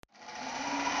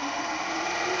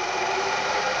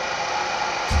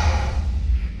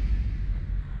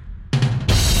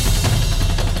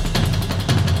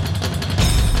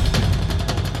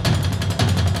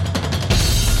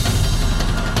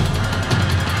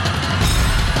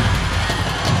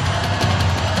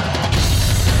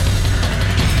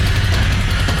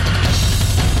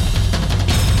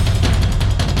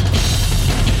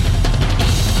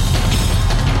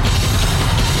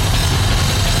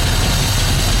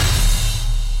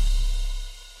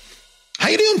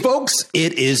you doing, folks?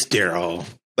 It is Daryl.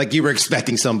 Like you were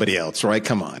expecting somebody else, right?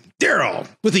 Come on. Daryl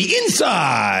with the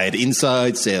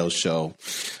Inside Sales Show.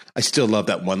 I still love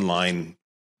that one line.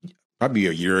 Probably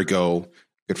a year ago,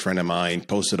 a good friend of mine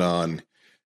posted on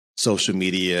social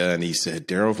media, and he said,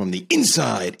 Daryl from the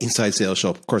Inside Sales Show.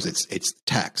 Of course, it's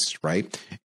text, right?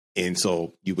 And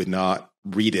so you would not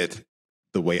read it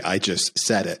the way I just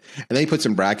said it. And then he puts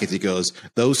in brackets, he goes,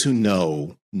 those who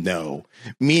know.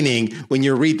 Meaning when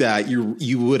you read that,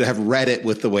 you would have read it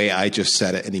with the way I just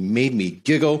said it. And he made me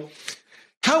giggle.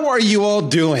 How are you all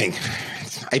doing?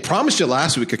 I promised you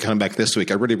last week I'd come back this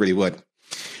week. I really, really would.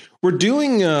 We're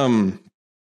doing a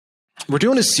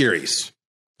series.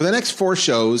 For the next 4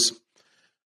 shows,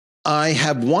 I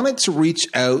have wanted to reach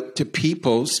out to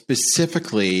people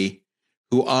specifically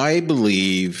who I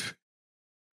believe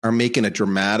are making a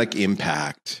dramatic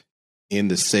impact in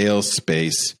the sales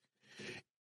space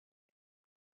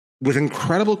with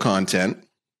incredible content,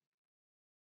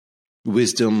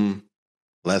 wisdom,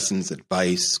 lessons,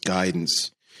 advice,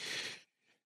 guidance.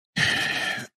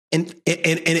 And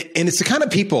it's the kind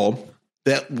of people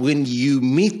that when you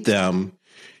meet them,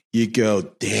 you go,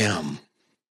 damn,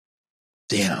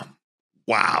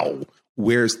 wow,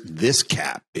 where's this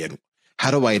cat been?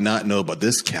 How do I not know about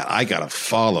this cat? I got to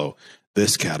follow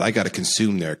this cat. I got to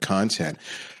consume their content.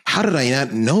 How did I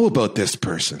not know about this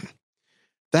person?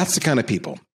 That's the kind of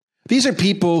people. These are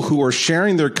people who are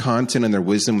sharing their content and their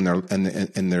wisdom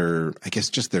and their, I guess,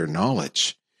 just their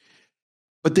knowledge.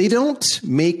 But they don't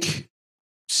make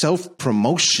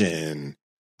self-promotion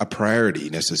a priority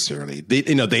necessarily.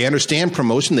 They understand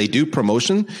promotion. They do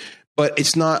promotion, but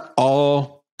it's not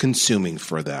all consuming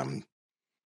for them.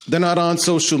 They're not on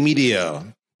social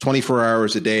media 24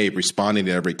 hours a day responding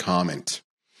to every comment.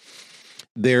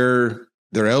 They're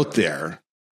out there,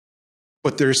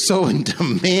 but they're so in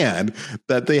demand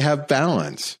that they have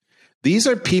balance. These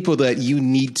are people that you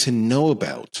need to know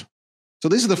about. So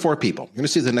these are the 4 people. You're going to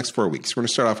see the next 4 weeks. We're going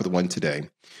to start off with one today.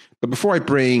 But before I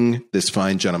bring this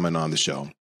fine gentleman on the show,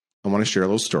 I want to share a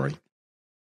little story.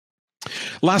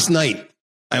 Last night,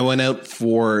 I went out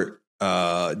for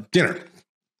dinner,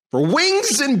 for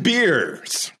wings and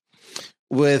beers,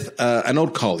 with an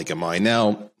old colleague of mine.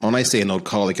 Now, when I say an old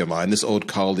colleague of mine, this old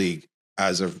colleague,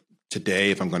 as of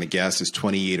today, if I'm going to guess, is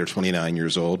 28 or 29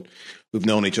 years old. We've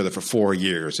known each other for 4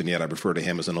 years, and yet I refer to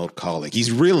him as an old colleague.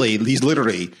 He's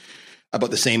literally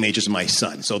about the same age as my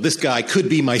son. So this guy could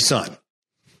be my son,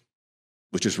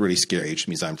 which is really scary, which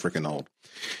means I'm freaking old.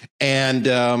 And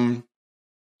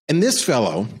this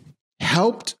fellow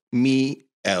helped me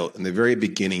out in the very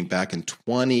beginning back in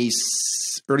early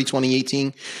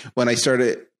 2018 when I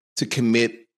started to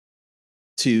commit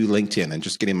to LinkedIn and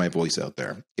just getting my voice out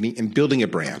there and building a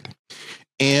brand.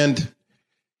 And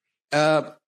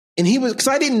he was, because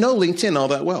I didn't know LinkedIn all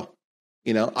that well.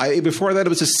 Before that, it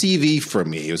was a CV for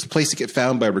me. It was a place to get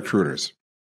found by recruiters.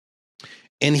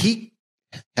 And he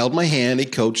held my hand, he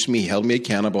coached me, held me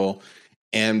accountable,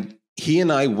 and he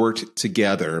and I worked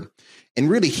together. And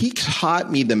really, he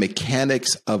taught me the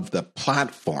mechanics of the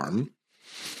platform.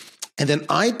 And then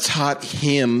I taught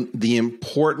him the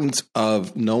importance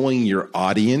of knowing your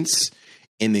audience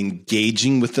and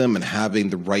engaging with them and having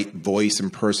the right voice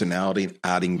and personality and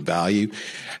adding value,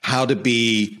 how to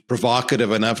be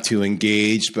provocative enough to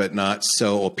engage, but not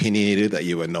so opinionated that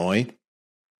you annoy,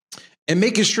 and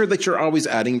making sure that you're always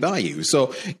adding value.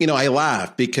 So, I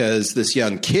laugh because this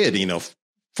young kid,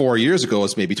 4 years ago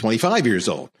was maybe 25 years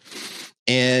old.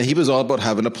 And he was all about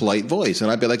having a polite voice. And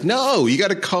I'd be like, no, you got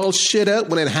to call shit out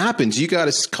when it happens. You got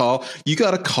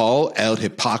to call out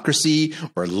hypocrisy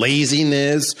or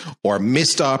laziness or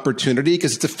missed opportunity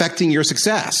because it's affecting your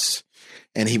success.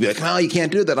 And he'd be like, no, you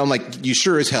can't do that. I'm like, you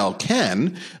sure as hell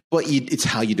can, but it's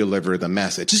how you deliver the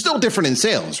message. It's no different in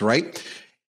sales, right?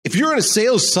 If you're in a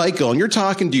sales cycle and you're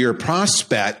talking to your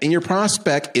prospect and your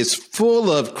prospect is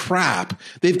full of crap,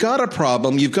 they've got a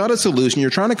problem, you've got a solution, you're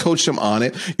trying to coach them on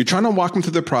it, you're trying to walk them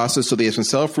through the process so they have some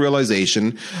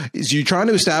self-realization, you're trying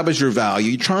to establish your value,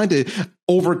 you're trying to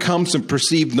overcome some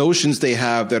perceived notions they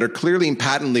have that are clearly and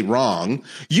patently wrong,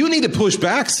 you need to push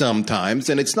back sometimes.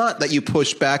 And it's not that you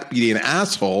push back being an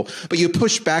asshole, but you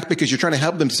push back because you're trying to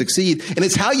help them succeed. And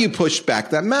it's how you push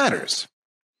back that matters.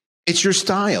 It's your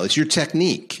style. It's your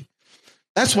technique.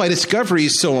 That's why discovery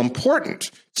is so important.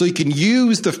 So you can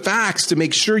use the facts to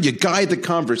make sure you guide the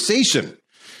conversation.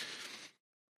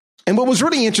 And what was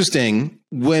really interesting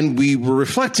when we were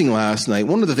reflecting last night,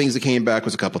 one of the things that came back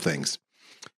was a couple things.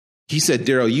 He said,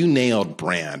 Daryl, you nailed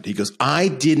brand. He goes, I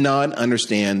did not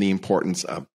understand the importance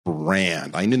of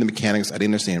brand. I knew the mechanics. I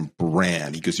didn't understand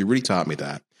brand. He goes, you really taught me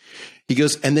that. He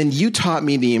goes, and then you taught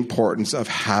me the importance of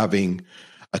having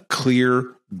a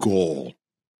clear goal,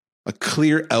 a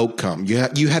clear outcome. You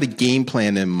had a game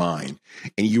plan in mind,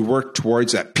 and you worked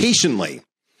towards that patiently.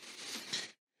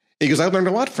 He goes, I learned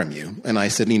a lot from you. And I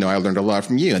said, I learned a lot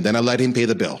from you. And then I let him pay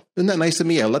the bill. Isn't that nice of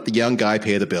me? I let the young guy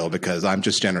pay the bill because I'm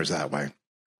just generous that way.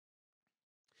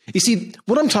 You see,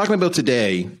 what I'm talking about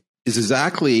today is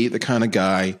exactly the kind of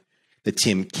guy that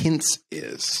Tim Kintz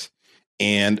is.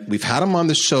 And we've had him on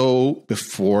the show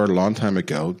before, a long time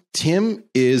ago. Tim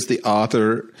is the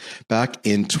author back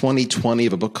in 2020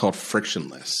 of a book called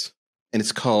Frictionless. And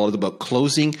it's called about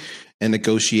closing and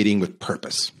negotiating with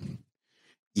purpose.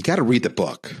 You got to read the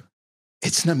book.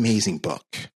 It's an amazing book.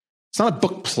 It's not a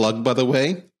book plug, by the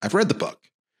way. I've read the book.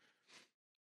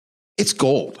 It's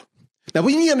gold. Now,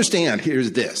 what you need to understand here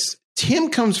is this.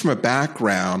 Tim comes from a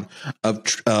background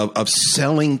of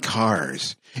selling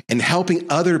cars and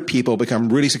helping other people become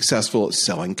really successful at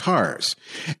selling cars.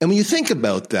 And when you think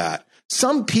about that,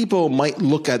 some people might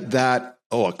look at that,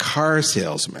 a car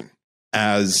salesman,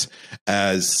 as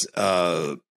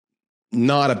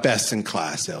not a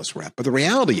best-in-class sales rep. But the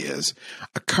reality is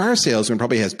a car salesman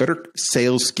probably has better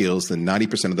sales skills than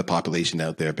 90% of the population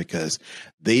out there because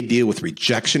they deal with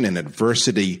rejection and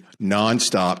adversity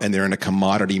nonstop, and they're in a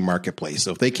commodity marketplace.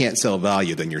 So if they can't sell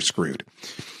value, then you're screwed.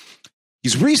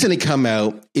 He's recently come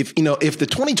out, if the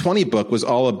 2020 book was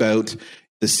all about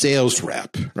the sales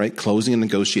rep, right? Closing and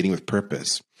negotiating with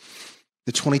purpose.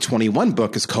 The 2021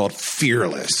 book is called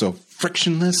Fearless. So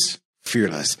Frictionless,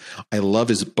 Fearless. I love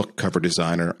his book cover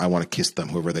designer. I want to kiss them,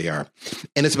 whoever they are.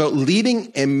 And it's about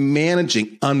leading and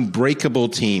managing unbreakable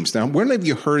teams. Now, when have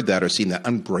you heard that or seen that?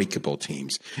 Unbreakable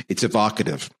teams. It's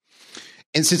evocative.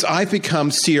 And since I've become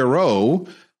CRO,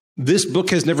 this book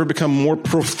has never become more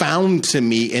profound to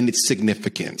me in its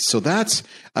significance. So that's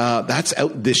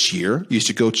out this year. You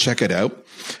should go check it out.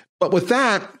 But with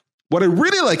that, what I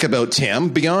really like about Tim,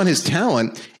 beyond his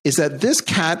talent, is that this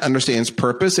cat understands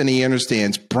purpose and he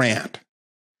understands brand.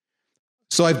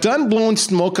 So I've done blowing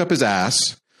smoke up his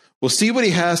ass. We'll see what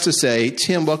he has to say.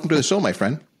 Tim, welcome to the show, my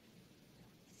friend.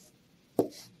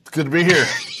 It's good to be here.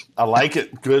 I like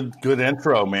it. Good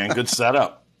intro, man. Good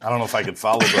setup. I don't know if I could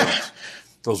follow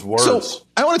those words. So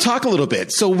I want to talk a little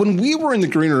bit. So when we were in the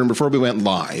green room before we went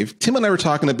live, Tim and I were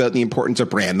talking about the importance of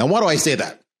brand. Now, why do I say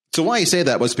that? So why I say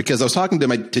that was because I was talking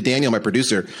to Daniel, my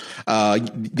producer,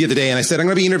 the other day, and I said, I'm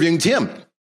going to be interviewing Tim. And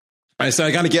I said,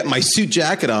 I got to get my suit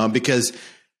jacket on because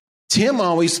Tim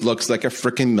always looks like a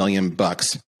freaking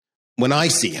 $1,000,000 when I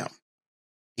see him.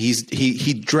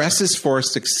 He dresses for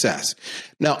success.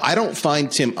 Now, I don't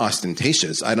find Tim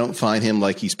ostentatious. I don't find him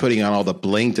like he's putting on all the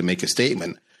bling to make a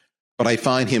statement, but I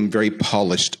find him very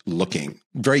polished looking,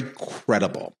 very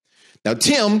credible. Now,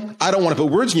 Tim, I don't want to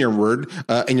put words in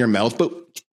your mouth, but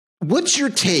what's your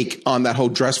take on that whole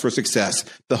dress for success,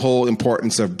 the whole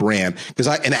importance of brand? Because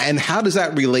and how does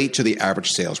that relate to the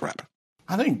average sales rep?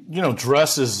 I think,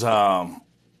 dress is, we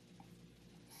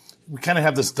kind of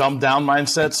have this dumbed down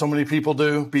mindset. So many people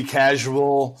do. Be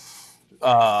casual,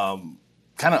 kind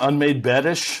of unmade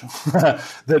beddish,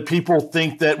 that people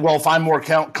think that, well, if I'm more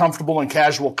comfortable and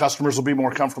casual, customers will be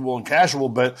more comfortable and casual.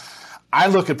 But I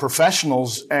look at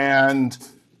professionals, and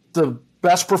the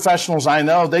best professionals I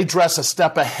know, they dress a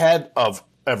step ahead of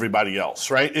everybody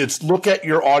else, right? It's look at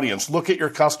your audience, look at your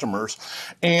customers,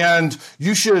 and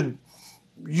you should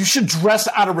dress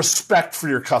out of respect for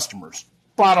your customers.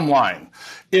 Bottom line.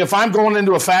 If I'm going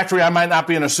into a factory, I might not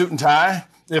be in a suit and tie.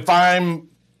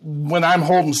 When I'm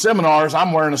holding seminars,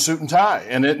 I'm wearing a suit and tie,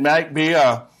 and it might be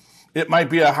a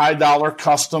high dollar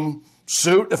custom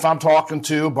suit if I'm talking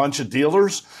to a bunch of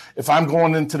dealers. If I'm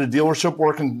going into the dealership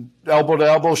working elbow to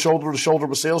elbow, shoulder to shoulder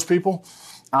with salespeople,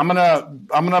 I'm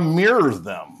gonna mirror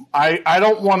them. I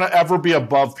don't want to ever be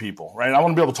above people, right? I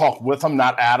want to be able to talk with them,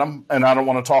 not at them, and I don't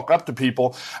want to talk up to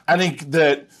people. I think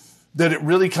that it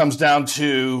really comes down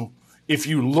to, if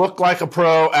you look like a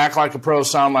pro, act like a pro,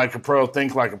 sound like a pro,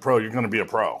 think like a pro, you're going to be a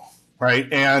pro, right?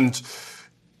 And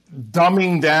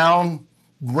dumbing down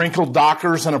wrinkled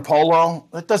Dockers and a polo,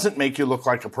 that doesn't make you look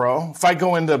like a pro. If I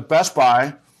go into Best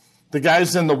Buy, the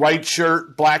guys in the white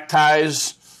shirt, black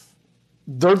ties,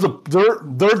 they're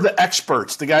the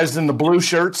experts. The guys in the blue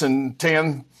shirts and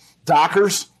tan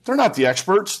Dockers, they're not the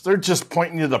experts. They're just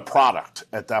pointing you the product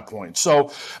at that point.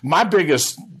 So my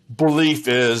biggest belief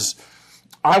is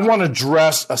I want to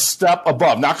dress a step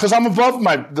above. Not because I'm above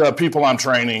the people I'm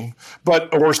training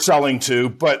or selling to,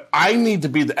 but I need to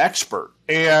be the expert.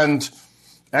 And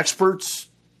experts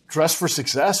dress for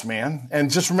success, man.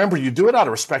 And just remember, you do it out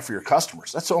of respect for your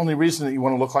customers. That's the only reason that you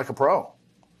want to look like a pro,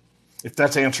 if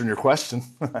that's answering your question.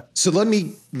 So let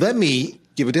me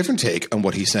give give a different take on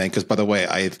what he's saying. Because, by the way,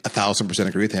 I 1,000%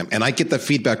 agree with him. And I get that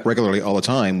feedback regularly all the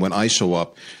time when I show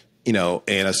up, in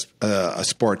a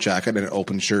sport jacket and an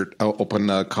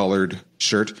open collared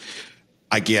shirt.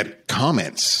 I get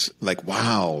comments like,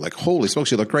 wow, like, holy smokes,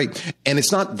 you look great. And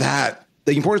it's not that.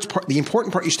 The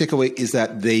important part you should take away is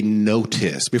that they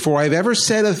notice. Before I've ever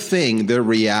said a thing, they're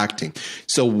reacting.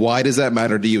 So why does that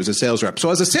matter to you as a sales rep? So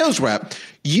as a sales rep,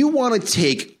 you want to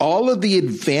take all of the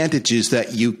advantages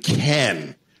that you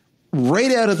can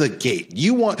right out of the gate.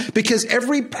 Because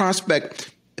every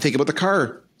prospect, think about the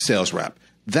car sales rep.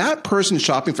 That person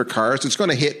shopping for cars is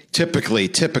going to hit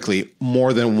typically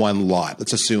more than one lot.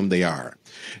 Let's assume they are.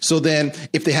 So then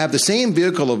if they have the same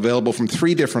vehicle available from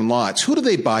 3 different lots, who do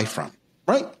they buy from?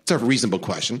 Right? It's a reasonable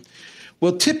question.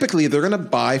 Well, typically they're going to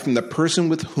buy from the person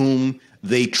with whom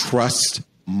they trust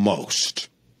most.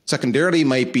 Secondarily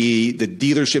might be the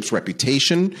dealership's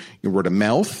reputation, your word of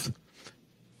mouth.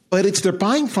 But they're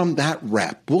buying from that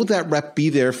rep. Will that rep be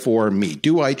there for me?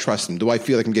 Do I trust them? Do I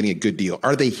feel like I'm getting a good deal?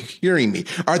 Are they hearing me?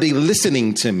 Are they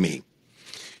listening to me?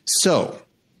 So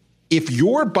if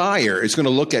your buyer is going to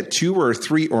look at 2 or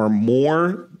 3 or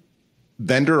more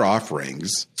vendor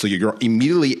offerings, so you're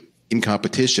immediately in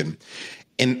competition,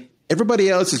 and everybody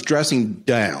else is dressing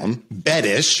down,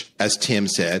 beddish, as Tim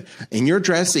said, and you're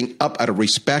dressing up out of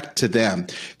respect to them.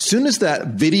 As soon as that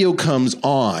video comes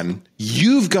on,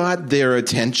 you've got their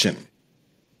attention.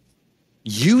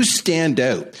 You stand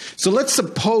out. So let's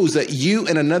suppose that you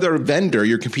and another vendor,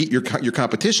 your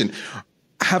competition,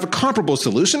 have a comparable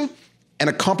solution and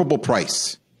a comparable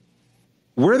price.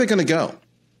 Where are they going to go?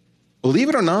 Believe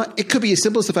it or not, it could be as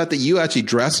simple as the fact that you actually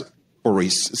dress for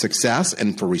success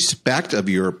and for respect of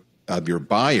your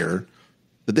buyer,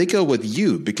 that they go with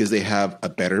you because they have a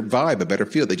better vibe, a better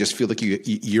feel. They just feel like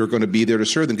you're going to be there to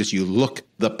serve them because you look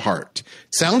the part.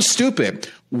 Sounds stupid.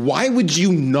 Why would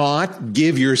you not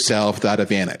give yourself that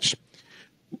advantage?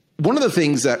 One of the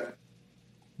things that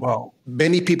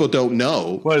many people don't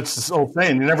know. Well, it's this old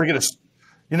saying: you never get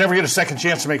a second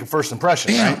chance to make a first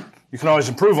impression, right? You can always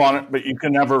improve on it, but you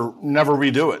can never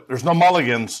redo it. There's no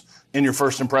mulligans in your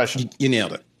first impression. You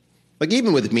nailed it. Like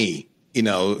even with me,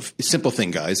 simple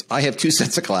thing, guys. I have 2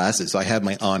 sets of glasses. I have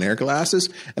my on-air glasses,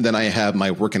 and then I have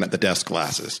my working at the desk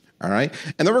glasses. All right.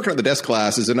 And the working at the desk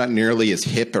glasses are not nearly as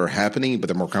hip or happening, but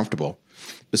they're more comfortable.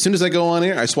 As soon as I go on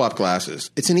air, I swap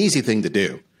glasses. It's an easy thing to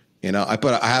do. I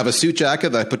have a suit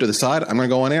jacket that I put to the side. I'm going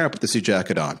to go on air. I put the suit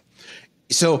jacket on.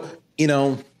 So,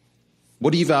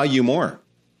 what do you value more?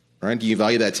 Right? Do you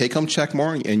value that take-home check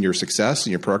more in your success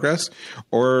and your progress,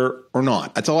 or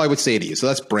not? That's all I would say to you. So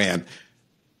that's brand.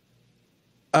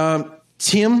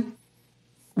 Tim,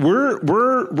 we're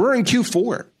in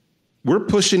Q4. We're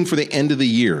pushing for the end of the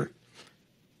year.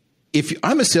 If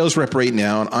I'm a sales rep right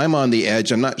now and I'm on the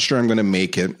edge, I'm not sure I'm going to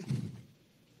make it.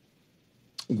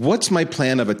 What's my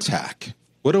plan of attack?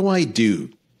 What do I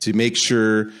do to make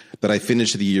sure that I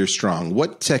finish the year strong?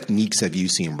 What techniques have you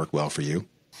seen work well for you?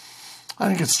 I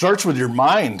think it starts with your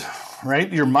mind,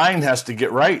 right? Your mind has to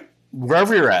get right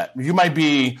wherever you're at. You may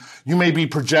be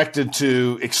projected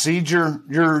to exceed your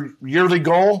yearly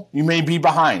goal. You may be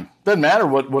behind. Doesn't matter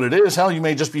what it is. Hell, you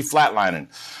may just be flatlining.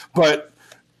 But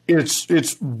it's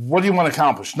what do you want to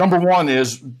accomplish? Number one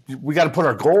is we got to put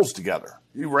our goals together,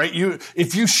 right?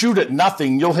 If you shoot at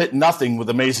nothing, you'll hit nothing with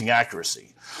amazing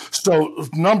accuracy. So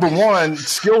number one,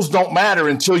 skills don't matter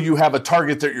until you have a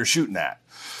target that you're shooting at.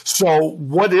 So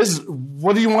what do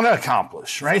you want to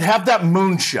accomplish, right? Have that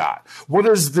moonshot.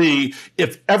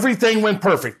 If everything went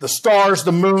perfect, the stars,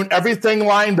 the moon, everything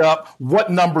lined up, what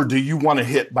number do you want to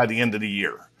hit by the end of the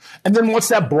year? And then what's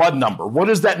that blood number? What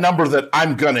is that number that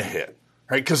I'm going to hit,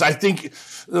 right? Because I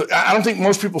don't think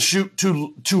most people shoot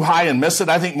too high and miss it.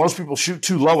 I think most people shoot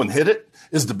too low and hit it.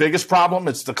 Is the biggest problem.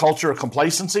 It's the culture of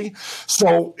complacency.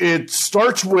 So it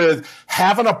starts with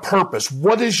having a purpose.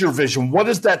 What is your vision? What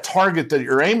is that target that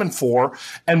you're aiming for?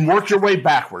 And work your way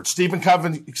backwards. Stephen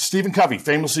Covey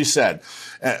famously said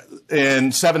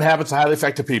in 7 Habits of Highly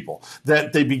Effective People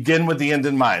that they begin with the end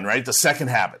in mind, right? The second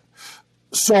habit.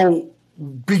 So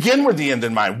begin with the end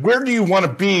in mind. Where do you want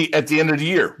to be at the end of the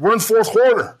year? We're in 4th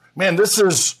quarter. Man,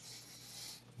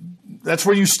 that's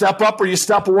where you step up or you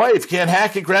step away. If you can't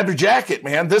hack it, grab your jacket,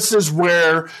 man. This is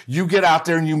where you get out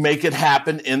there and you make it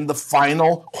happen in the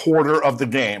final quarter of the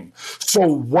game. So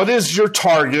what is your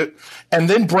target? And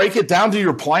then break it down to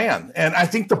your plan. And I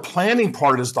think the planning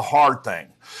part is the hard thing.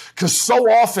 Because so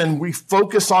often we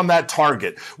focus on that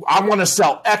target. I want to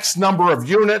sell X number of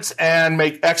units and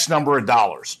make X number of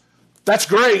dollars. That's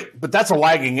great, but that's a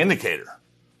lagging indicator.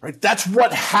 Right? That's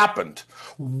what happened.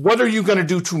 what are you going to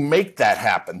do to make that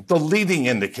happen? The leading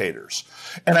indicators.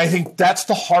 And I think that's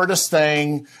the hardest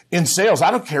thing in sales. I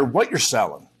don't care what you're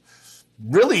selling.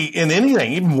 Really, in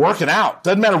anything, even working out,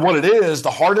 doesn't matter what it is,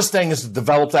 the hardest thing is to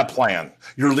develop that plan,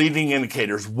 your leading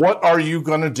indicators. What are you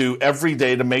going to do every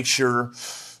day to make sure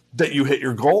that you hit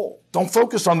your goal? Don't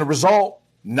focus on the result.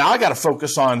 Now I got to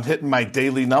focus on hitting my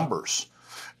daily numbers.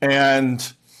 And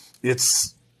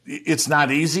it's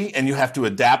not easy, and you have to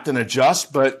adapt and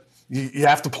adjust, but you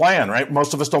have to plan, right?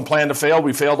 Most of us don't plan to fail.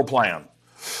 We fail to plan.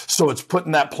 So it's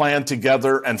putting that plan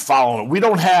together and following it. We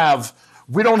don't have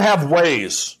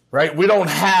Waze, right? We don't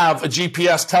have a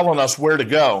GPS telling us where to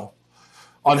go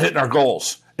on hitting our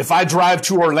goals. If I drive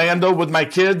to Orlando with my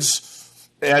kids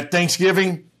at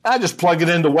Thanksgiving, I just plug it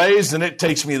into Waze and it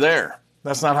takes me there.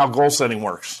 That's not how goal setting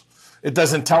works. It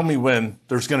doesn't tell me when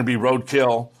there's going to be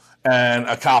roadkill and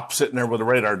a cop sitting there with a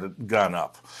radar gun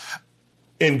up.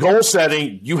 In goal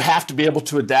setting, you have to be able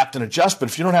to adapt and adjust. But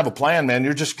if you don't have a plan, man,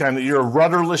 you're a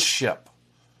rudderless ship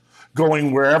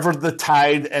going wherever the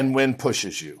tide and wind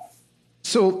pushes you.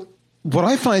 So what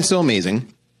I find so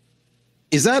amazing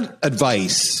is that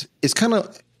advice is kind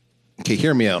of, okay,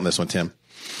 hear me out on this one, Tim.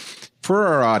 For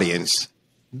our audience,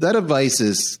 that advice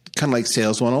is kind of like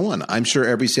sales 101. I'm sure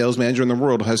every sales manager in the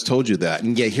world has told you that.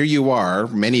 And yet here you are,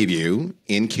 many of you,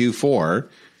 in Q4,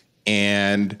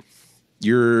 and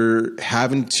you're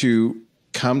having to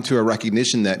come to a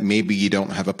recognition that maybe you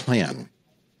don't have a plan.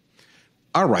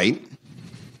 All right,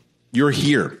 you're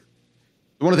here.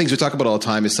 One of the things we talk about all the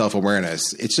time is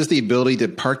self-awareness. It's just the ability to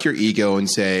park your ego and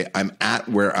say, I'm at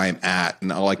where I'm at,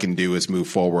 and all I can do is move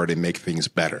forward and make things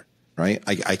better, right?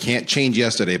 I can't change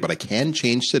yesterday, but I can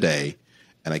change today,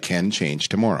 and I can change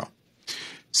tomorrow.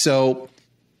 So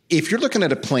if you're looking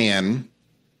at a plan,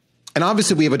 and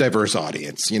obviously we have a diverse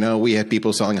audience. You know, we have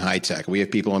people selling high tech. We have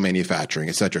people in manufacturing,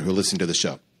 et cetera, who listen to the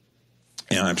show.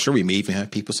 And I'm sure we may even have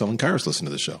people selling cars listen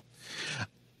to the show.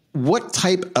 What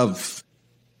type of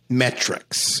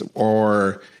metrics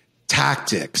or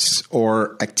tactics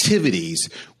or activities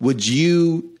would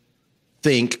you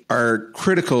think are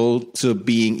critical to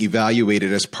being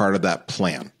evaluated as part of that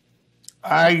plan?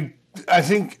 I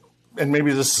think, and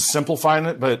maybe this is simplifying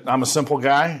it, but I'm a simple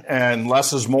guy and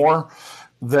less is more,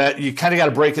 that you kind of got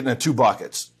to break it into two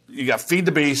buckets. You got feed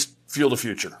the beast, fuel the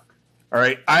future. All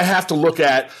right. I have to look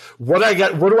at what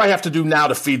do I have to do now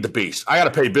to feed the beast? I got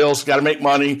to pay bills, got to make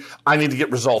money. I need to get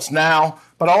results now,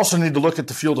 but I also need to look at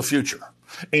the fuel the future.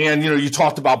 And, you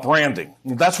talked about branding.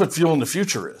 That's what fueling the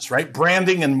future is, right?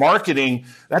 Branding and marketing,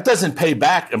 that doesn't pay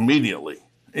back immediately.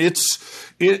 It's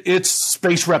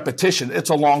spaced repetition. It's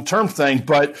a long-term thing,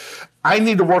 but I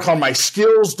need to work on my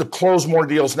skills to close more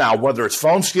deals now, whether it's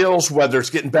phone skills, whether it's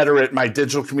getting better at my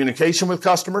digital communication with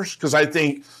customers, because I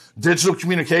think digital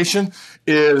communication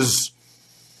it's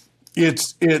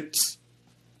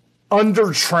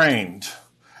undertrained.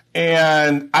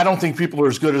 And I don't think people are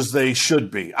as good as they should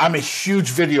be. I'm a huge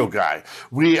video guy.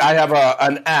 I have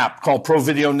an app called Pro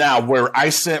Video Now where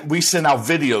we send out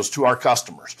videos to our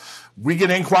customers. We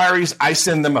get inquiries, I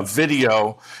send them a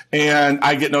video, and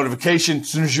I get notification. As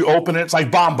soon as you open it, it's like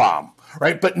bomb,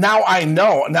 right? But now I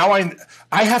know. Now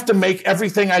I have to make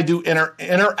everything I do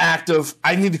interactive.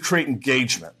 I need to create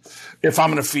engagement if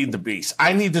I'm going to feed the beast.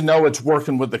 I need to know it's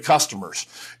working with the customers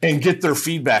and get their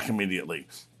feedback immediately.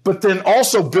 But then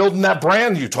also building that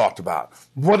brand you talked about.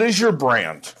 What is your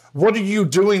brand? What are you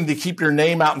doing to keep your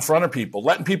name out in front of people?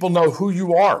 Letting people know who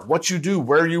you are, what you do,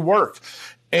 where you work.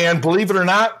 And believe it or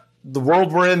not, the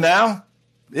world we're in now,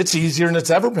 it's easier than it's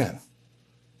ever been.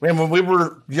 Man, when we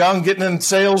were young, getting in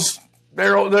sales,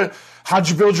 how'd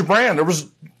you build your brand?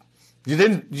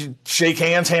 You shake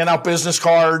hands, hand out business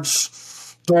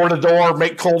cards, door to door,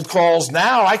 make cold calls.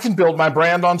 Now I can build my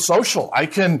brand on social. I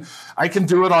can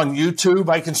do it on YouTube.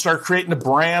 I can start creating a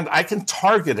brand. I can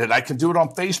target it. I can do it on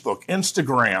Facebook,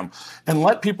 Instagram, and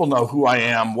let people know who I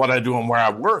am, what I do, and where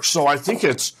I work. So I think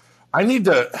I need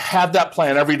to have that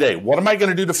plan every day. What am I going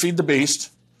to do to feed the beast?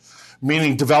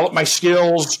 Meaning develop my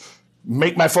skills,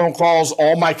 make my phone calls,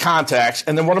 all my contacts.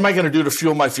 And then what am I going to do to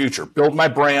fuel my future? Build my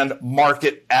brand,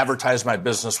 market, advertise my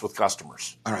business with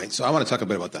customers. All right. So I want to talk a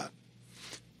bit about that.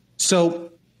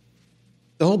 So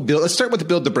the whole build, let's start with the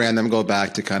build the brand, then go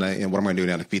back to kind of what am I doing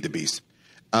now to feed the beast?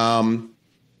 One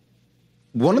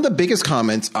of the biggest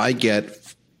comments I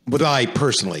get, what I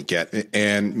personally get,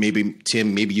 and maybe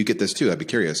Tim, maybe you get this too, I'd be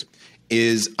curious,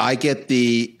 is I get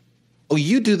you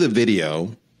do the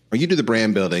video, or you do the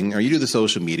brand building, or you do the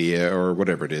social media, or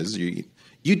whatever it is. You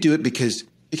do it because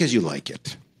you like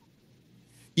it.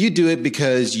 You do it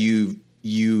because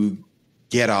you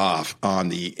get off on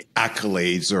the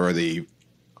accolades or the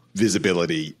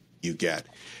visibility you get.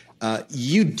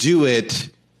 you do it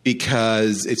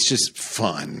because it's just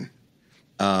fun.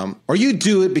 Or you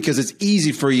do it because it's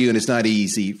easy for you and it's not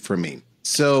easy for me.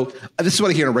 So this is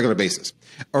what I hear on a regular basis.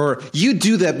 Or you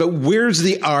do that, but where's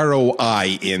the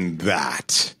ROI in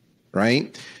that,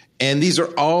 right? And these are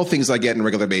all things I get on a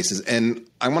regular basis. And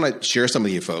I want to share some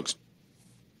of you folks.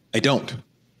 I don't.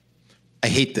 I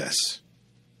hate this.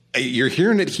 You're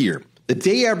hearing it here. The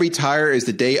day I retire is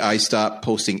the day I stop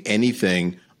posting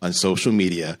anything on social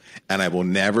media, and I will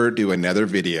never do another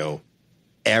video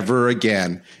ever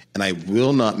again, and I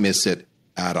will not miss it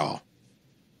at all.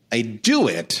 I do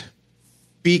it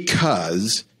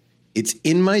because it's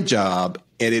in my job,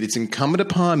 and it's incumbent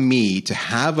upon me to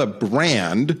have a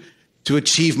brand to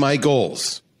achieve my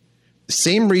goals. The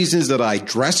same reasons that I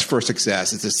dress for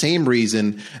success, it's the same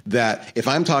reason that if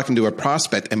I'm talking to a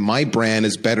prospect and my brand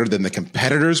is better than the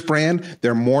competitor's brand,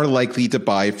 they're more likely to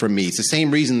buy from me. It's the same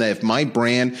reason that if my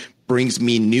brand brings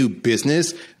me new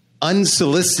business,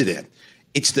 unsolicited,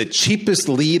 it's the cheapest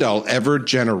lead I'll ever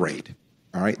generate.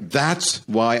 All right. That's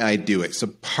why I do it. So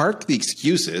park the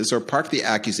excuses or park the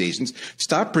accusations.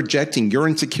 Stop projecting your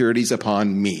insecurities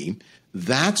upon me.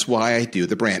 That's why I do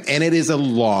the brand. And it is a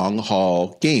long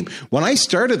haul game. When I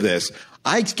started this,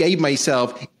 I gave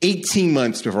myself 18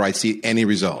 months before I see any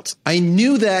results. I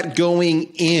knew that going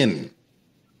in.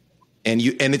 And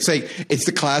it's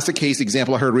the classic case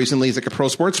example I heard recently. It's like a pro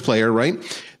sports player, right?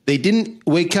 They didn't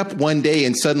wake up one day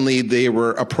and suddenly they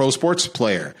were a pro sports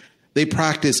player. They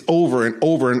practiced over and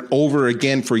over and over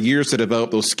again for years to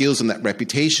develop those skills and that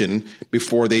reputation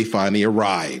before they finally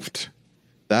arrived.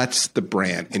 That's the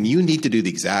brand. And you need to do the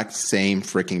exact same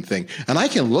freaking thing. And I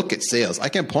can look at sales. I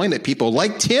can point at people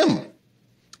like Tim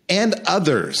and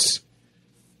others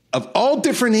of all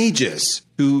different ages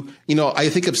who, I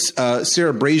think of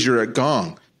Sarah Brazier at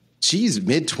Gong. She's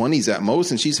mid-20s at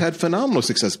most, and she's had phenomenal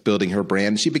success building her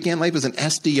brand. She began life as an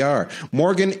SDR.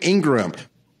 Morgan Ingram,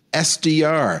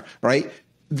 SDR, right?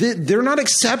 They're not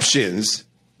exceptions.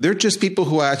 They're just people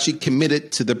who are actually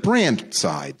committed to the brand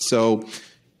side. So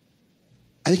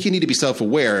I think you need to be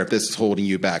self-aware if this is holding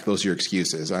you back. Those are your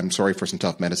excuses. I'm sorry for some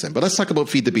tough medicine. But let's talk about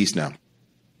Feed the Beast now.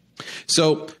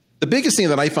 So the biggest thing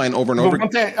that I find over and over. One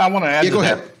thing I want to add. Yeah, go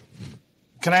ahead.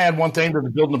 Can I add one thing to the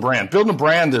building a brand? Building a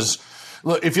brand is,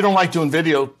 look, if you don't like doing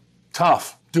video,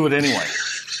 tough. Do it anyway.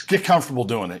 Get comfortable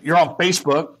doing it. You're on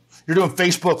Facebook. You're doing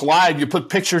Facebook Live. You put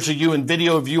pictures of you and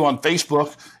video of you on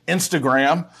Facebook,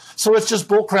 Instagram. So it's just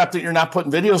bullcrap that you're not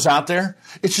putting videos out there.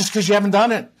 It's just because you haven't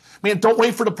done it. Man, don't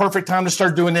wait for the perfect time to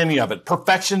start doing any of it.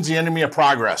 Perfection's the enemy of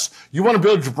progress. You want to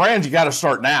build your brand, you got to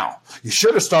start now. You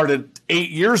should have started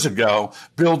 8 years ago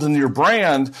building your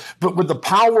brand, but with the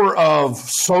power of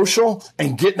social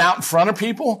and getting out in front of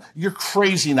people, you're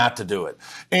crazy not to do it.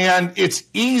 And it's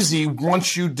easy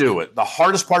once you do it. The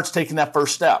hardest part's taking that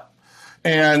first step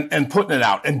and putting it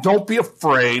out. And don't be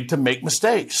afraid to make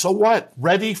mistakes. So what?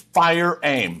 Ready, fire,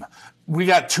 aim. We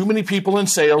got too many people in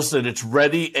sales that it's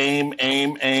ready, aim,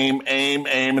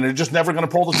 and they're just never going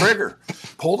to pull the trigger.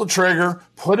 Pull the trigger,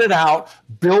 put it out,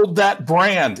 build that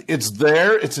brand. It's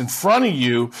there. It's in front of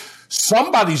you.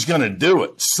 Somebody's going to do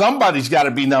it. Somebody's got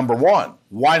to be number one.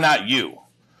 Why not you?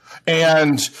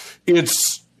 And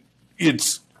it's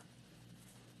get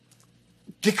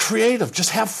creative.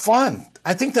 Just have fun.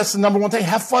 I think that's the number one thing.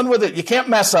 Have fun with it. You can't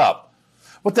mess up.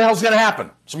 What the hell's going to happen?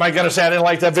 Somebody going to say, I didn't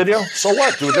like that video? So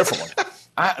what? Do a different one.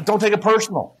 Don't take it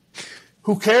personal.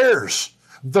 Who cares?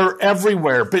 They're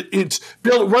everywhere. But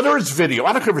whether it's video,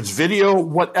 I don't care if it's video,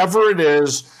 whatever it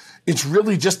is, it's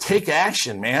really just take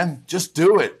action, man. Just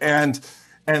do it and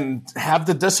have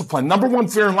the discipline. Number one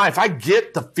fear in life. I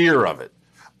get the fear of it.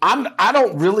 I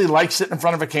don't really like sitting in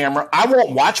front of a camera. I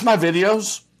won't watch my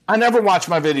videos. I never watch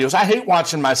my videos. I hate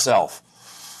watching myself.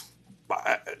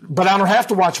 But I don't have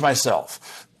to watch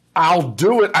myself. I'll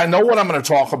do it. I know what I'm going to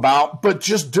talk about, but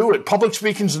just do it. Public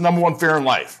speaking is the number one fear in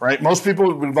life, right? Most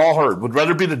people, we've all heard, would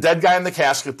rather be the dead guy in the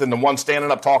casket than the one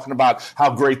standing up talking about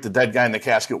how great the dead guy in the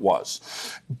casket was.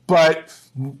 But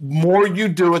more you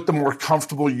do it, the more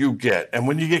comfortable you get. And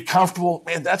when you get comfortable,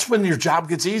 man, that's when your job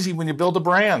gets easy, when you build a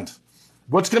brand.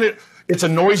 It's a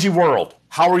noisy world.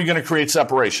 How are you going to create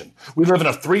separation? We live in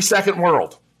a 3-second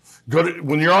world.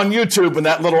 When you're on YouTube and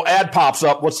that little ad pops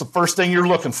up, what's the first thing you're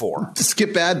looking for?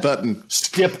 Skip ad button.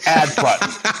 Skip ad button.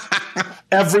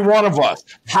 Every one of us.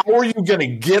 How are you going to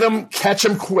get them, catch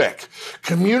them quick?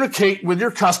 Communicate with your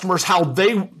customers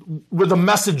with the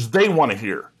message they want to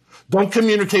hear. Don't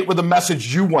communicate with the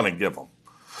message you want to give them.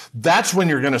 That's when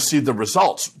you're going to see the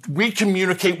results. We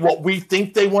communicate what we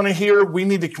think they want to hear. We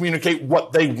need to communicate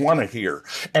what they want to hear.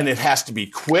 And it has to be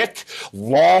quick,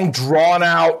 long, drawn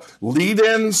out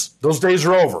lead-ins. Those days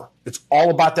are over. It's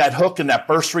all about that hook in that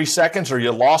first 3 seconds, or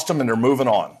you lost them and they're moving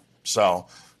on. So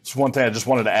it's one thing I just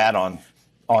wanted to add on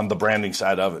the branding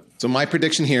side of it. So my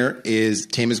prediction here is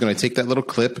Tim is going to take that little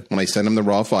clip when I send him the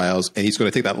raw files, and he's going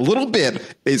to take that little bit,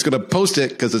 and he's going to post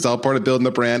it because it's all part of building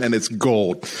the brand, and it's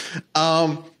gold.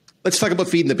 Let's talk about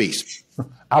feeding the beast.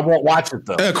 I won't watch it,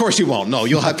 though. Of course you won't. No,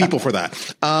 you'll have people for that.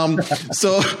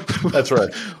 So that's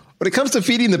right. When it comes to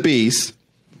feeding the beast,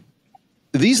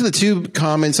 these are the two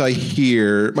comments I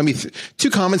hear. Two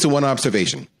comments and one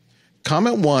observation.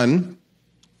 Comment one,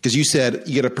 because you said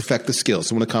you got to perfect the skills.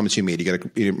 So one of the comments you made, you got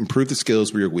to improve the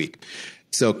skills where you're weak.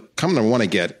 So comment number one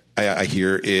I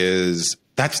hear is,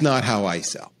 that's not how I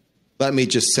sell. Let me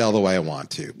just sell the way I want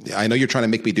to. I know you're trying to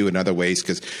make me do it in other ways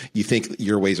because you think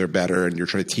your ways are better and you're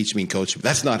trying to teach me and coach me.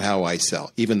 That's not how I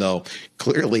sell. Even though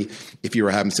clearly if you were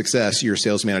having success, your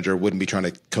sales manager wouldn't be trying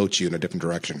to coach you in a different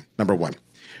direction. Number one.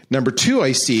 Number two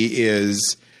I see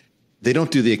is they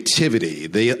don't do the activity.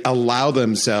 They allow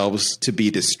themselves to be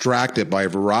distracted by a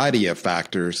variety of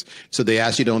factors. So they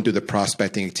actually don't do the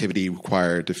prospecting activity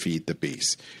required to feed the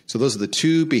beast. So those are the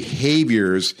two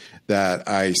behaviors that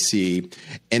I see.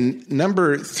 And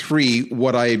number three,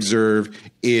 what I observe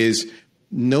is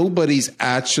nobody's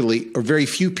actually, or very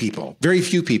few people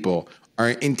are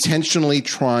intentionally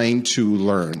trying to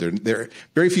learn.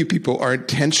 Very few people are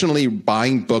intentionally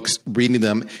buying books, reading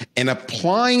them, and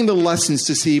applying the lessons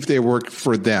to see if they work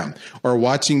for them, or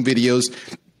watching videos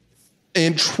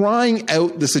and trying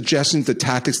out the suggestions, the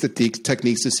tactics, the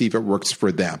techniques to see if it works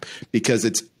for them. Because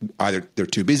it's either they're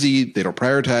too busy, they don't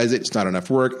prioritize it, it's not enough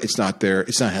work, it's not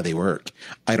how they work.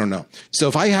 I don't know. So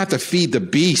if I have to feed the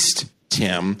beast,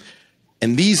 Tim,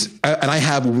 and I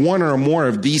have one or more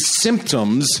of these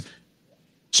symptoms,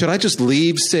 should I just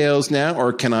leave sales now,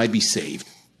 or can I be saved?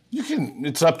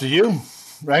 It's up to you,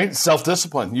 right?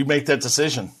 Self-discipline. You make that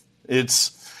decision.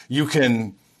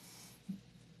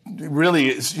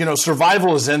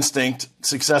 Survival is instinct.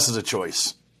 Success is a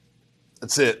choice.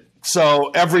 That's it.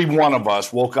 So every one of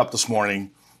us woke up this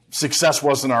morning. Success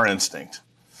wasn't our instinct.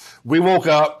 We woke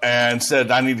up and said,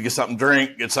 I need to get something to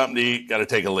drink, get something to eat, got to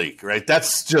take a leak, right?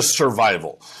 That's just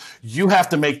survival. You have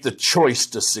to make the choice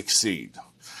to succeed.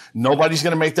 Nobody's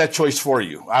going to make that choice for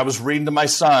you. I was reading to my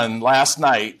son last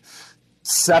night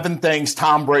 7 things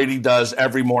Tom Brady does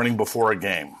every morning before a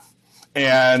game.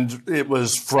 And it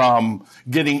was from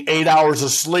getting 8 hours of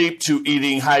sleep to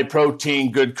eating high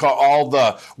protein,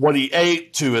 what he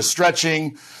ate, to his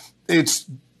stretching.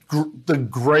 The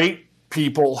great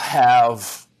people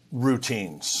have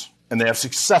routines, and they have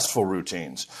successful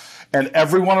routines. And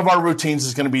every one of our routines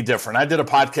is going to be different. I did a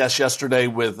podcast yesterday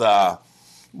with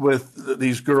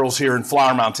these girls here in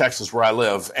Flower Mound, Texas, where I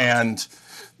live. And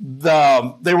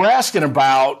they were asking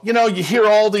about, you hear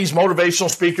all these motivational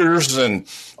speakers and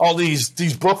all these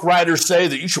book writers say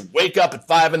that you should wake up at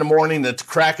 5 a.m. at the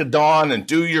crack of dawn and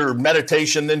do your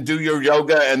meditation, then do your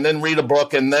yoga, and then read a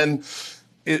book. And then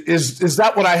is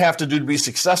that what I have to do to be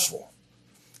successful?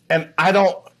 And I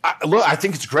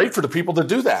think it's great for the people that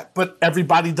do that, but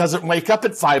everybody doesn't wake up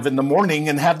at 5 a.m.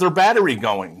 and have their battery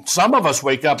going. Some of us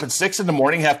wake up at 6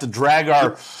 a.m, have to drag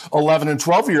our 11 and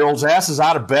 12-year-olds asses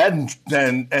out of bed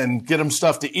and get them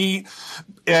stuff to eat.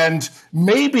 And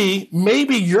maybe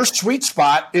your sweet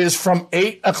spot is from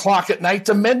 8 o'clock at night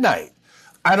to midnight.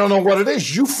 I don't know what it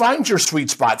is. You find your sweet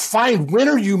spot. Find when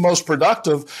are you most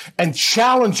productive and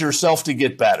challenge yourself to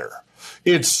get better.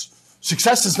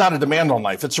 Success is not a demand on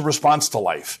life. It's a response to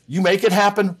life. You make it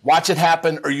happen, watch it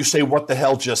happen, or you say, what the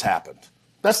hell just happened?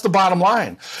 That's the bottom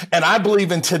line. And I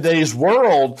believe in today's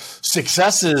world,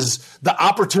 the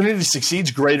opportunity to succeed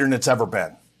is greater than it's ever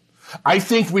been. I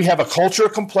think we have a culture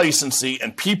of complacency,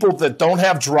 and people that don't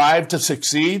have drive to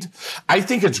succeed, I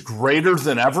think it's greater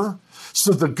than ever.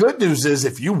 So the good news is,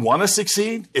 if you want to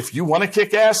succeed, if you want to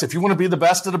kick ass, if you want to be the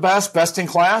best of the best in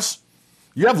class,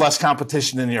 you have less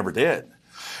competition than you ever did.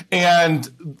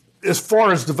 And as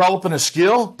far as developing a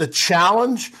skill, the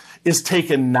challenge is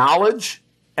taking knowledge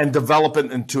and develop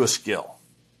it into a skill,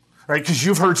 right? Because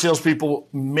you've heard salespeople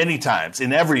many times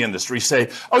in every industry say,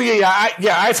 oh,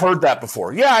 I've heard that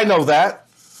before. Yeah, I know that.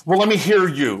 Well, let me hear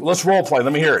you. Let's role play.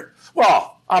 Let me hear it.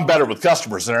 Well, I'm better with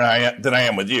customers than I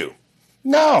am with you.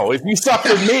 No, if you suck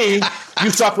with me,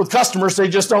 you suck with customers. They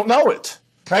just don't know it.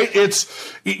 Right?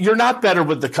 You're not better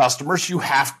with the customers. You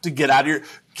have to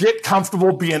get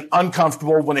comfortable being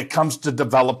uncomfortable when it comes to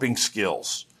developing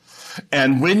skills.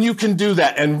 And when you can do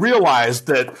that and realize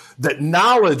that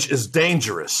knowledge is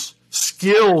dangerous,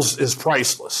 Skills is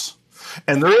priceless.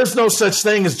 And there is no such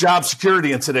thing as job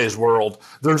security in today's world.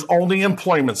 There's only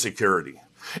employment security.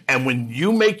 And when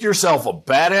you make yourself a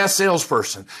badass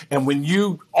salesperson, and when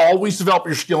you always develop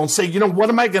your skill and say, what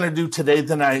am I going to do today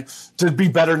to be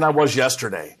better than I was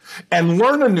yesterday? And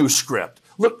learn a new script.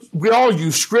 Look, we all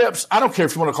use scripts. I don't care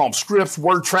if you want to call them scripts,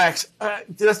 word tracks.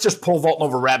 That's just pole vaulting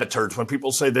over rabbit turds when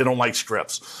people say they don't like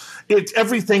scripts.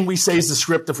 Everything we say is a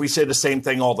script if we say the same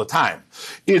thing all the time.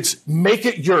 It's make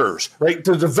it yours, right?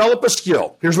 To develop a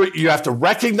skill, here's what you have to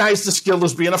recognize: the skill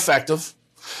as being effective.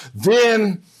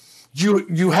 Then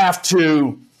you have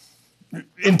to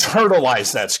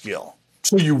internalize that skill.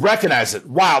 So you recognize it.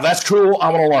 Wow, that's cool. I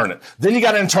want to learn it. Then you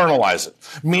got to internalize it,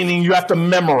 meaning you have to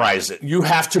memorize it. You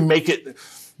have to make it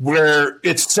where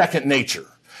it's second nature.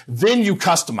 Then you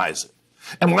customize it.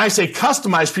 And when I say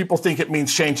customize, people think it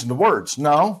means changing the words.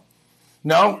 No,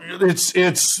 it's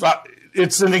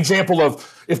an example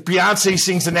of if Beyonce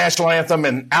sings the national anthem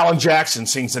and Alan Jackson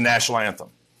sings the national anthem.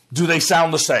 Do they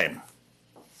sound the same?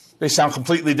 They sound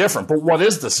completely different. But what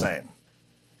is the same?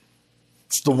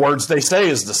 It's the words they say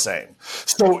is the same.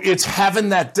 So it's having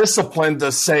that discipline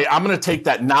to say, I'm going to take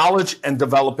that knowledge and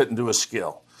develop it into a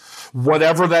skill.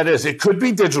 Whatever that is. It could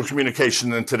be digital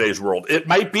communication in today's world. It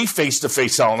might be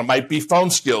face-to-face selling. It might be phone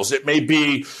skills. It may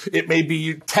be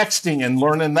texting and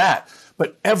learning that.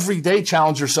 But every day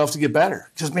challenge yourself to get better.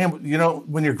 Because, man,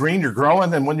 when you're green, you're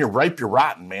growing. And when you're ripe, you're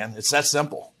rotten, man. It's that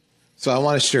simple. So I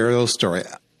want to share a little story.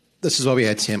 This is why we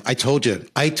had Tim. I told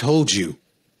you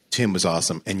Tim was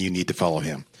awesome and you need to follow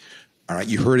him. All right.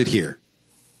 You heard it here.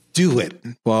 Do it.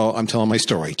 Well, I'm telling my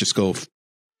story. Just go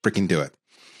freaking do it.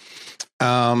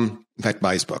 In fact,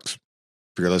 buy his books,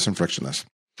 Fearless and Frictionless.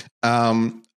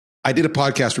 I did a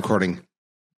podcast recording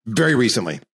very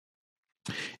recently,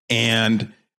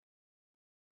 and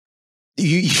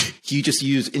you just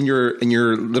used in your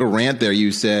little rant there.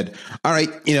 You said, "All right,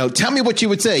 tell me what you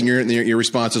would say." And your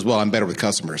response is, "Well, I'm better with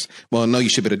customers." Well, no, you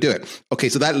should better do it. Okay,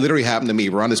 so that literally happened to me.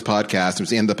 We're on this podcast. It was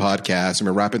the end of the podcast, and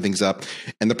we're wrapping things up.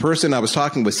 And the person I was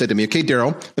talking with said to me, "Okay,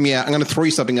 Daryl, I'm going to throw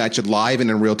you something at you live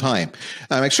and in real time."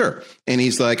 I'm like, "Sure." And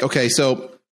he's like, "Okay, so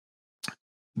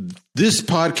this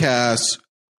podcast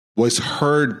was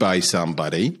heard by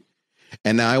somebody.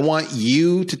 And now I want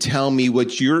you to tell me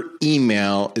what your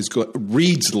email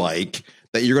reads like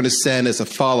that you're going to send as a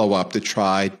follow-up to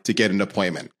try to get an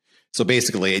appointment." So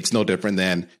basically, it's no different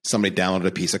than somebody downloaded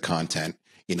a piece of content.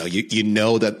 You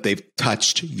know that they've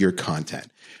touched your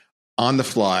content. On the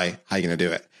fly, how are you going to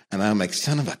do it? And I'm like,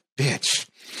 son of a bitch.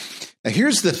 Now,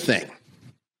 here's the thing.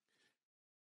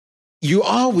 You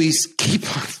always keep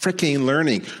on freaking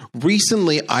learning.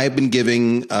 Recently, I've been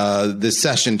giving this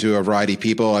session to a variety of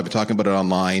people. I've been talking about it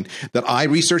online that I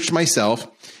researched myself,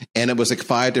 and it was like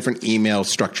 5 different email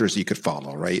structures you could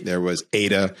follow, right? There was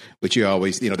AIDA, which you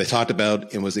always, they talked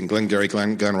about. It was in Glengarry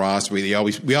Glen Ross. We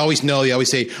always know, they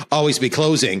always say, always be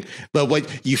closing. But what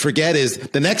you forget is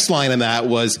the next line in that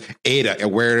was AIDA,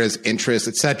 awareness, interest,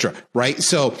 etc. right?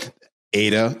 So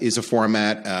AIDA is a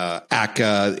format,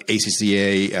 ACCA,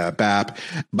 ACCA, BAP.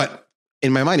 But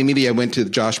in my mind, immediately I went to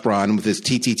Josh Braun with his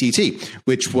TTTT,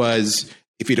 which was,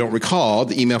 if you don't recall,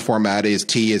 the email format is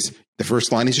T is the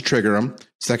first line is you trigger them.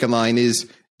 Second line is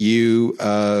you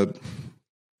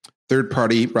third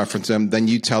party reference them. Then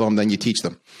you tell them, then you teach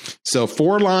them. So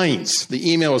 4 lines.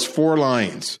 The email is 4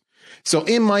 lines. So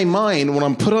in my mind, when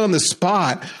I'm put on the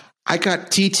spot, I got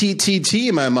TTTT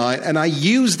in my mind, and I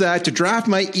used that to draft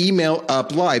my email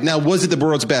up live. Now, was it the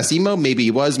world's best email? Maybe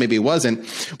it was, maybe it wasn't.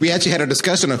 We actually had a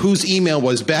discussion on whose email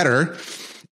was better,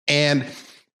 and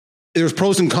there's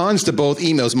pros and cons to both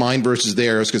emails, mine versus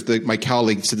theirs, because my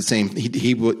colleague did the same. He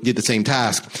did the same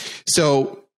task.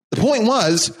 So the point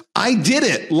was, I did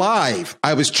it live.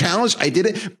 I was challenged. I did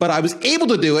it, but I was able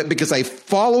to do it because I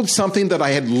followed something that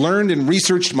I had learned and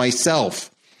researched myself.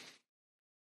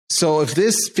 So if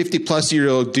this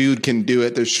 50-plus-year-old dude can do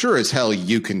it, there's sure as hell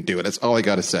you can do it. That's all I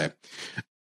got to say.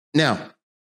 Now,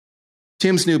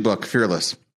 Tim's new book,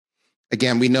 Fearless.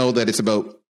 Again, we know that it's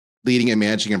about leading and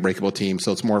managing unbreakable teams.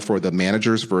 So it's more for the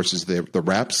managers versus the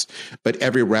reps. But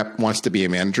every rep wants to be a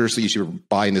manager. So you should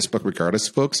buy in this book regardless,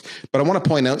 folks. But I want to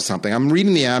point out something. I'm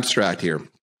reading the abstract here.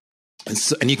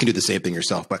 And you can do the same thing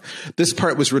yourself. But this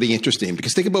part was really interesting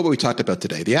because think about what we talked about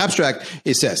today. The abstract,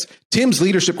 it says, Tim's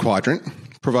leadership quadrant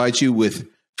provides you with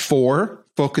 4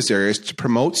 focus areas to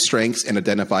promote strengths and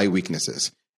identify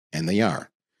weaknesses. And they are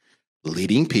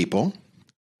leading people,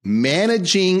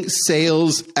 managing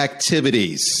sales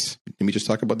activities. Let me just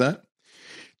talk about that.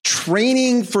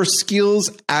 Training for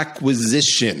skills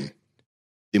acquisition.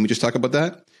 Didn't we just talk about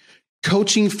that?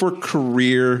 Coaching for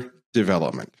career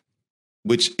development,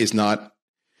 which is not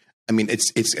I mean,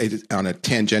 it's on a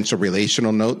tangential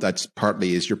relational note. That's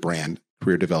partly is your brand,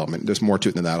 career development. There's more to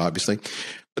it than that, obviously.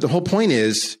 But the whole point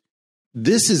is,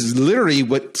 this is literally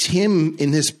what Tim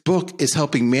in this book is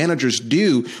helping managers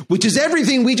do, which is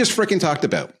everything we just freaking talked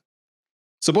about.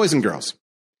 So boys and girls,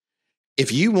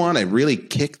 if you want to really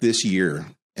kick this year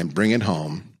and bring it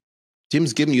home,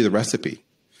 Tim's giving you the recipe.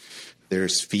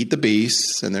 There's feed the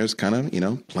beast, and there's kind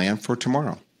of, plan for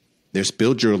tomorrow. There's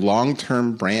build your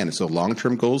long-term brand. So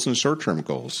long-term goals and short-term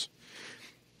goals.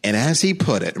 And as he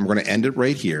put it, and we're going to end it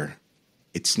right here,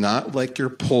 it's not like you're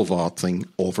pole vaulting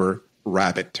over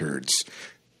rabbit turds.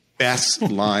 Best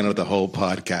line of the whole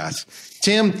podcast.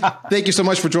 Tim, thank you so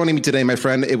much for joining me today, my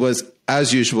friend. It was,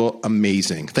 as usual,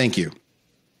 amazing. Thank you.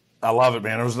 I love it,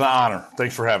 man. It was an honor.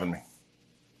 Thanks for having me.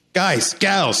 Guys,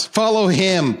 gals, follow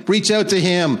him. Reach out to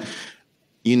him.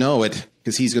 You know it,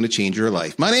 because he's going to change your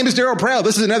life. My name is Daryl Proud.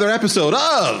 This is another episode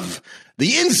of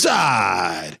the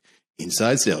Inside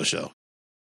Sales Show.